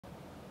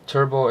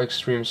Turbo,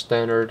 Extreme,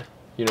 Standard.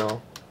 You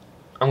know,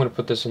 I'm gonna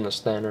put this in the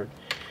standard.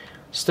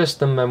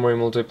 System memory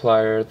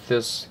multiplier.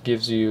 This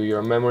gives you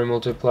your memory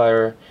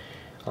multiplier.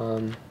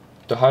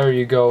 The higher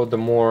you go, the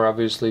more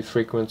obviously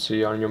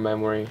frequency on your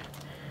memory.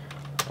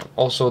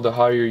 Also, the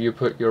higher you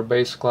put your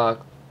base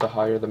clock, the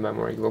higher the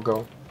memory will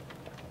go.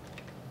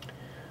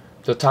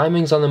 The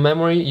timings on the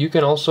memory, you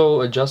can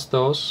also adjust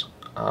those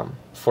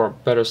for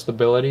better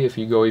stability if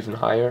you go even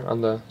higher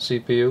on the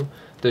CPU.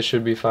 This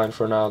should be fine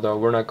for now though,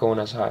 we're not going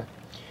as high.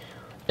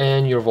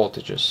 And your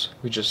voltages.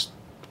 We just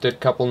did a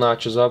couple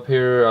notches up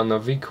here on the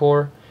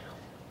V-core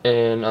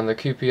and on the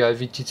QPI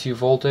VT2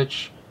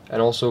 voltage,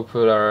 and also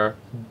put our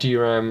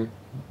DRAM,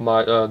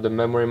 the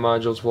memory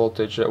module's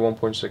voltage at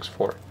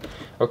 1.64.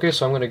 Okay,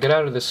 so I'm going to get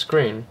out of this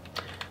screen,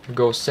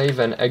 go save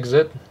and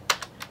exit.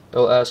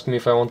 It'll ask me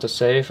if I want to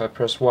save. I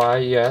press Y,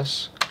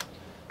 yes.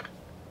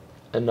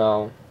 And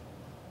now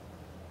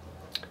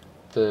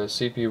the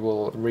CPU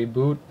will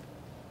reboot,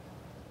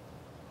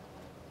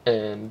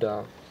 and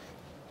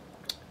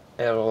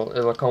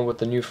it'll come with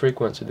the new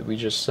frequency that we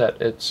just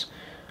set. It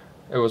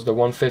was the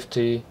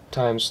 150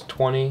 times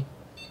 20,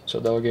 so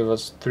that'll give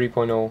us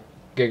 3.0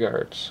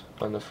 gigahertz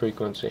on the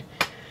frequency.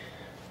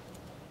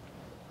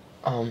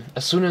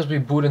 As soon as we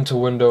boot into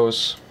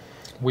Windows,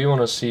 we want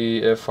to see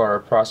if our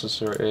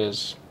processor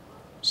is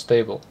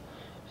stable.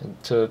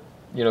 And to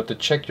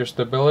check your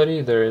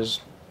stability, there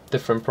is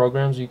different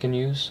programs you can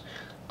use.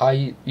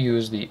 I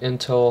use the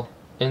Intel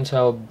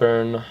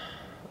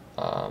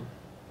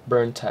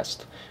burn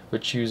test,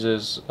 which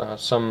uses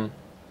some,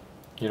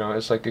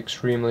 it's like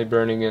extremely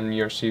burning in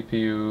your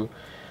CPU,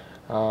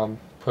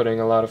 putting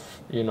a lot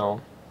of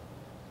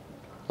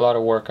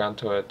work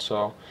onto it.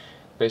 So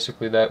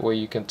basically that way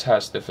you can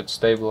test if it's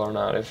stable or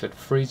not. If it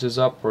freezes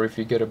up or if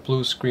you get a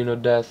blue screen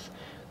of death,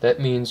 that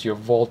means your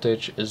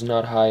voltage is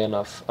not high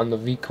enough. On the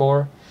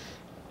V-core,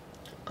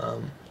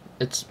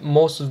 it's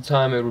most of the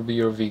time it will be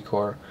your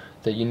V-core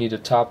that you need to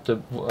top the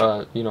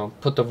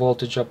put the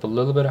voltage up a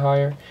little bit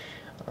higher,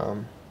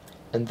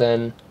 and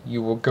then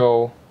you will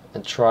go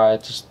and try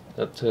to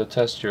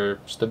test your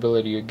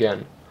stability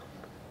again.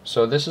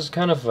 So this is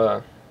kind of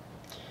a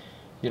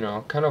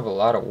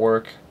lot of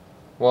work.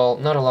 Well,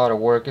 not a lot of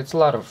work, it's a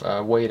lot of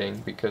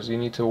waiting, because you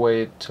need to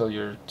wait till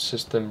your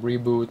system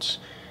reboots,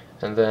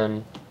 and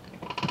then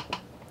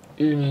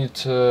you need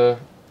to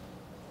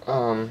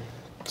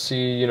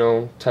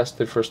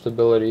test it for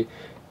stability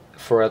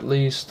for at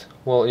least,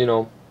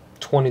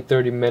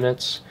 20-30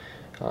 minutes.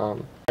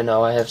 And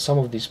now I have some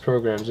of these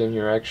programs in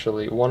here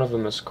actually. One of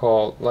them is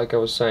called, like I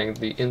was saying,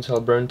 the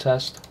Intel Burn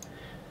Test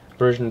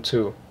version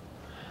 2.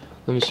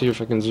 Let me see if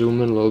I can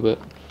zoom in a little bit.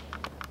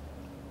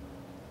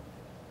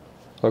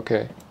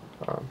 Okay,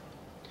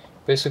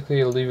 basically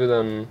you'll leave it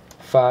on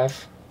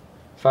 5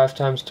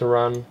 times to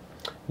run.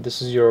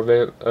 This is your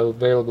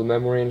available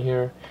memory in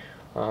here.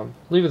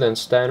 Leave it in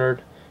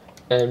standard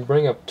and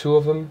bring up two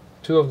of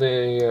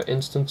the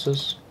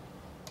instances,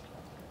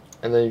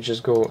 and then you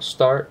just go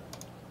start.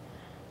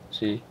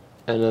 See,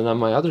 and then on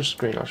my other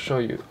screen I'll show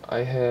you, I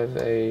have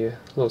a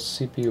little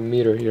CPU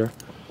meter here.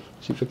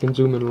 See if I can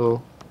zoom in a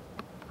little.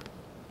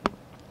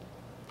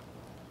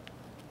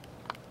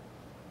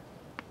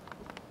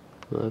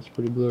 Oh, that's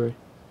pretty blurry.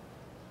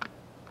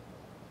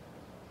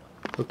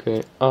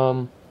 Okay,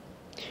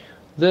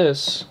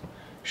 this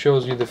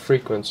shows you the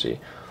frequency.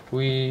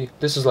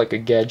 This is like a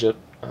gadget,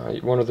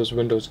 one of those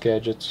Windows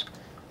gadgets.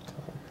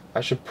 I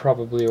should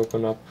probably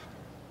open up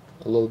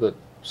a little bit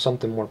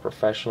something more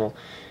professional.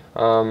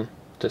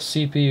 The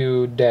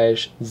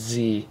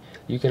CPU-Z.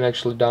 You can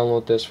actually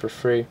download this for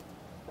free.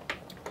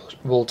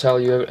 Will tell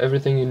you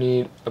everything you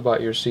need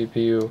about your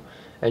CPU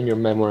and your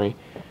memory.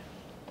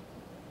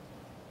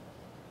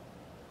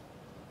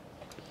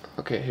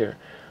 Okay, here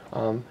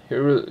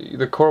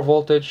the core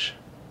voltage.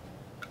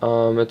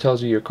 It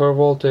tells you your core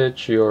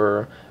voltage,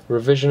 your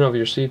revision of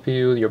your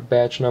CPU, your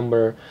batch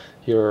number,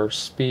 your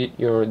speed,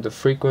 the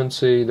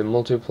frequency, the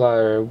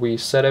multiplier. We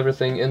set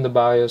everything in the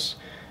BIOS,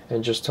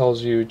 and just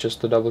tells you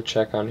just to double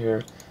check on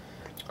here.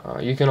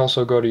 You can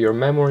also go to your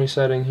memory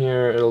setting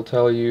here. It'll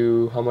tell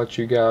you how much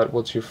you got,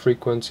 what's your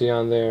frequency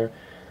on there,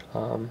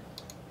 and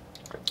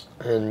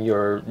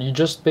you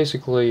just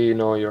basically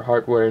your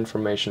hardware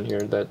information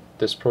here that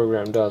this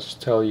program does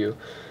tell you.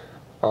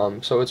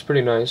 So it's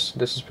pretty nice.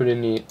 This is pretty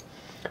neat.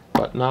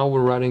 But now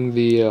we're running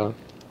the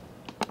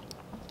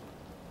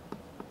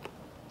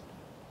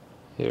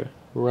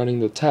we're running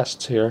the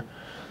tests here,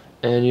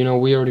 and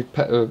we already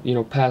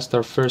passed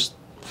our first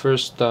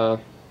time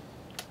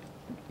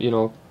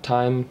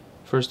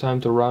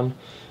to run,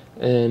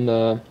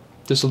 and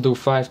this will do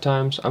 5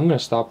 times. I'm gonna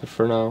stop it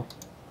for now.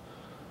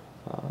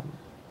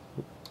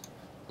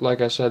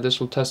 Like I said, this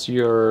will test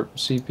your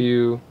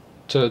CPU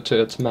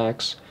to its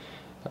max,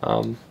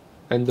 and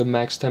the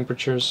max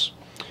temperatures.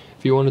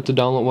 If you wanted to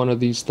download one of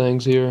these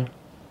things here,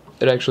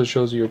 it actually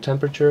shows you your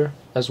temperature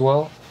as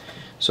well.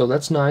 So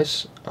that's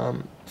nice.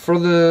 For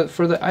the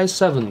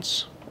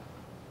i7s,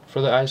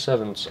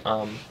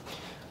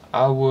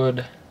 I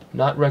would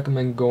not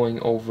recommend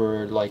going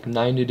over like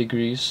 90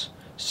 degrees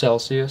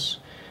Celsius.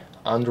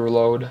 under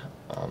load.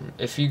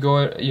 If you go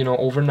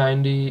over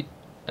 90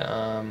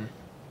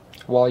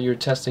 while you're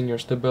testing your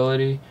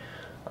stability,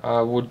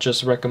 I would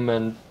just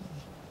recommend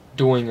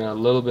doing a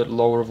little bit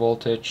lower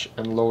voltage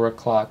and lower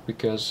clock,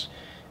 because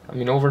I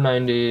mean over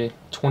 90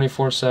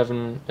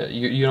 24/7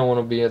 you don't want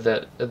to be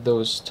at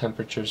those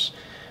temperatures.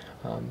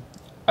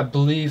 I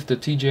believe the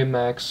TJ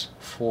max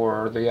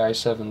for the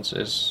i7s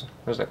is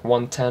like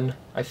 110,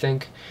 I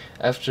think.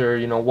 After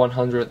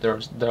 100,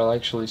 they'll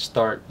actually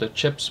start, the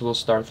chips will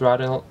start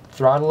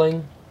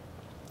throttling,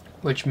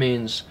 which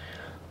means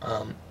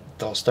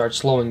they'll start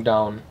slowing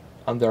down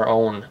on their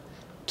own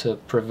to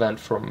prevent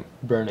from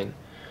burning.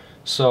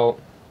 So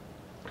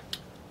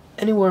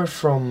anywhere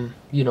from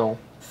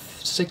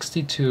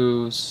 60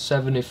 to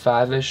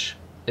 75ish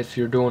if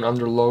you're doing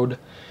under load.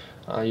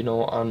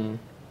 On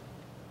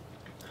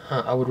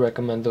I would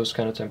recommend those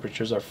kind of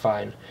temperatures are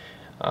fine.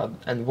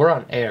 And we're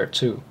on air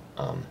too.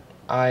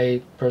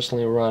 I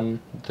personally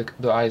run the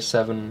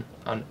i7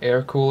 on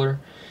air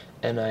cooler,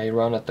 and I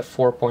run at the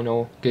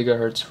 4.0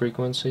 gigahertz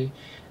frequency,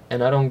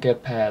 and I don't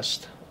get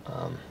past,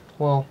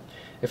 well,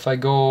 if I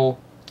go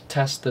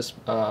test this,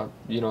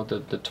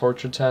 the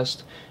torture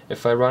test,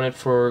 if I run it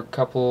for a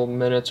couple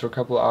minutes or a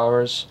couple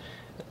hours,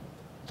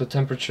 the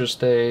temperatures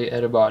stay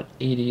at about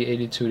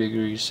 80-82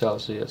 degrees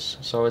Celsius.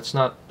 So it's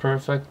not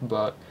perfect,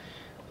 but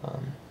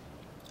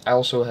I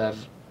also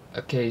have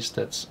a case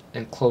that's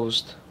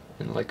enclosed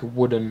in like a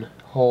wooden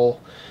hole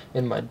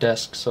in my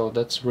desk, so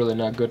that's really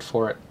not good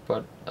for it,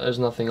 but there's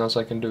nothing else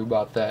I can do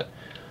about that.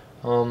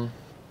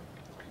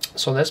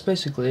 So that's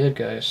basically it,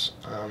 guys.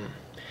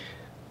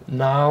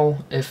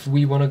 Now if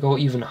we want to go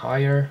even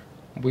higher,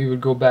 we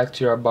would go back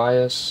to our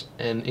BIOS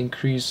and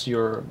increase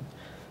your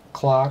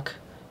clock,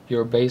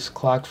 your base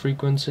clock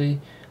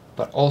frequency,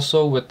 but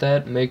also with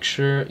that, make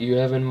sure you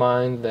have in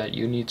mind that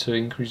you need to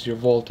increase your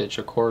voltage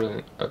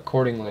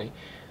accordingly.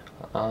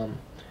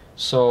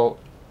 So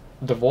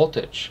the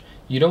voltage,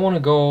 you don't want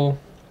to go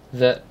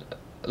that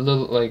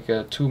little, like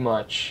too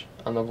much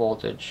on the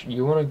voltage.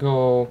 You want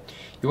to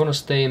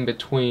stay in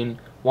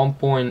between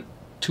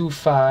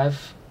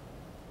 1.25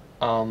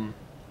 and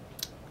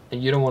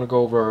you don't want to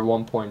go over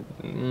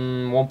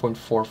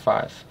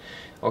 1.45.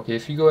 Okay,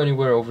 if you go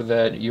anywhere over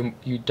that, you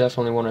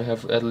definitely want to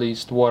have at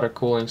least water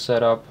cooling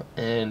set up,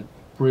 and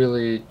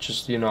really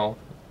just a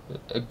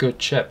good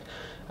chip.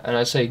 And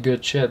I say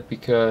good chip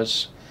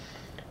because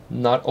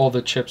not all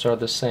the chips are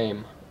the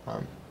same.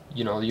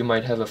 You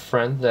might have a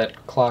friend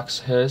that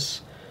clocks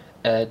his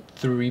at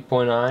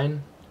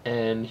 3.9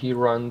 and he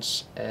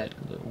runs at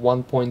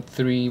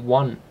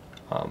 1.31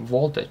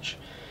 voltage,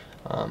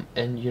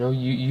 and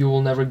you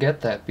will never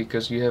get that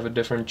because you have a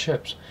different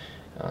chips.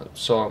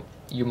 So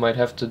you might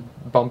have to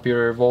bump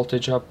your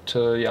voltage up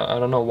to, I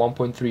don't know,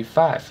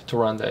 1.35 to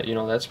run that.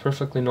 That's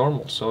perfectly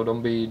normal, so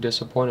don't be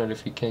disappointed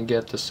if you can't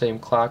get the same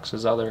clocks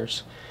as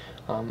others.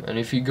 And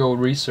if you go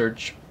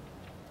research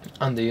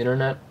on the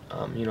internet,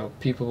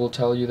 people will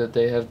tell you that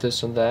they have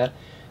this and that.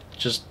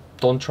 Just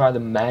don't try to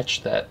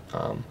match that.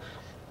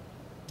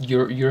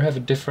 You have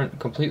a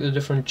completely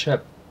different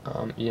chip,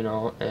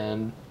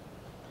 and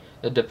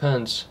it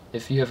depends.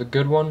 If you have a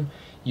good one,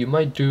 you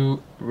might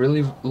do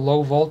really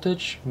low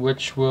voltage,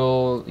 which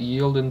will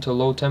yield into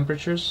low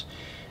temperatures,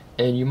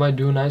 and you might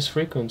do a nice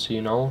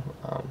frequency.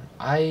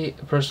 I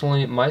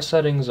personally, my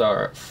settings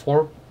are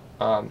 4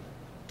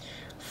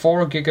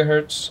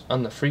 gigahertz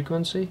on the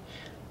frequency,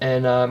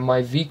 and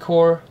my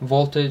V-core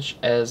voltage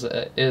is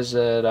at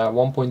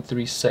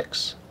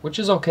 1.36, which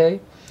is okay,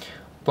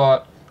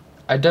 but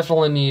I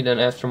definitely need an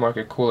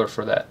aftermarket cooler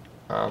for that.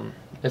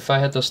 If I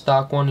had the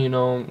stock one,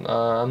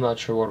 I'm not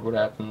sure what would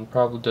happen.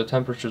 Probably the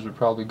temperatures would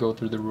probably go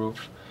through the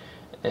roof,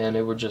 and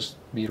it would just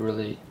be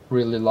really,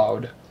 really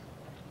loud.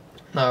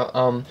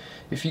 Now,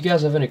 if you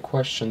guys have any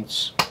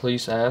questions,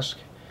 please ask.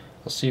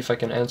 I'll see if I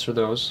can answer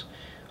those.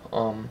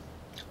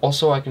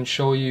 Also, I can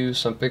show you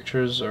some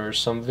pictures or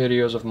some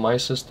videos of my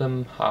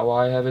system, how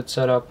I have it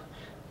set up,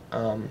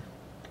 and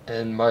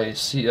my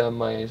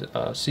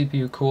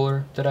CPU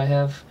cooler that I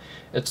have.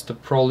 It's the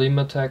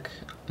ProLimaTech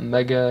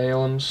Mega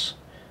Helims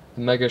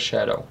Mega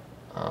Shadow.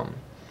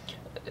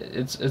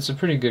 It's a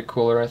pretty good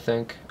cooler, I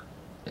think.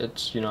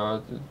 It's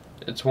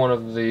it's one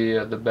of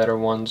the better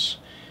ones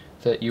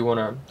that you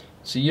wanna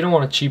see. You don't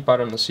want to cheap out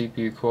on the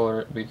CPU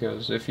cooler,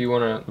 because if you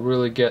want to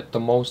really get the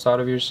most out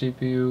of your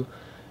CPU,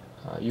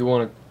 you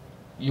want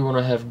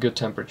to have good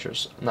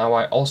temperatures. Now,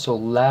 I also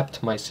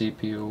lapped my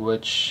CPU,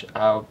 which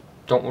I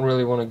don't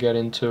really want to get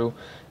into.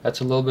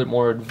 That's a little bit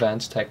more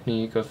advanced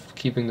technique of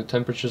keeping the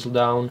temperatures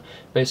down.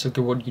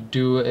 Basically, what you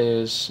do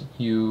is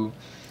you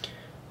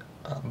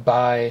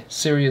buy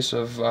series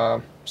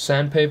of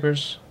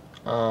sandpapers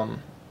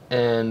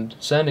and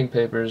sanding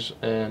papers,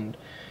 and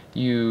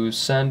you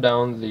sand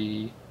down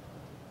the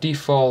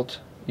default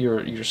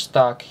your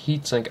stock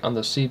heatsink on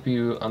the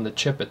CPU, on the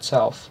chip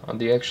itself, on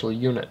the actual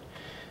unit,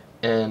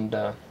 and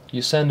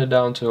you sand it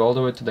down to all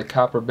the way to the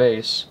copper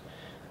base,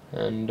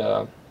 and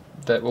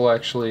that will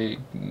actually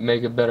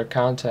make a better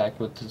contact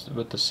with the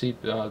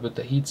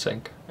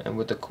heatsink and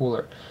with the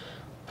cooler.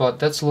 But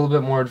that's a little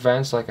bit more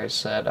advanced, like I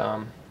said.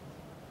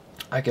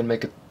 I can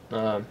make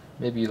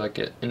maybe like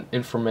an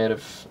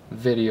informative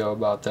video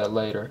about that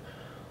later.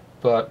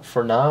 But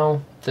for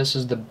now, this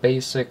is the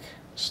basic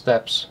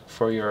steps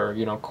for your,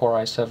 Core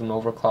i7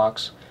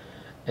 overclocks.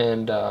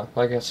 And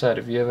like I said,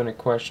 if you have any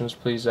questions,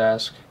 please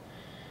ask.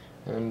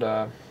 And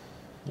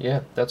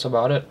yeah, that's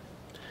about it.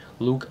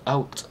 Luke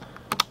out.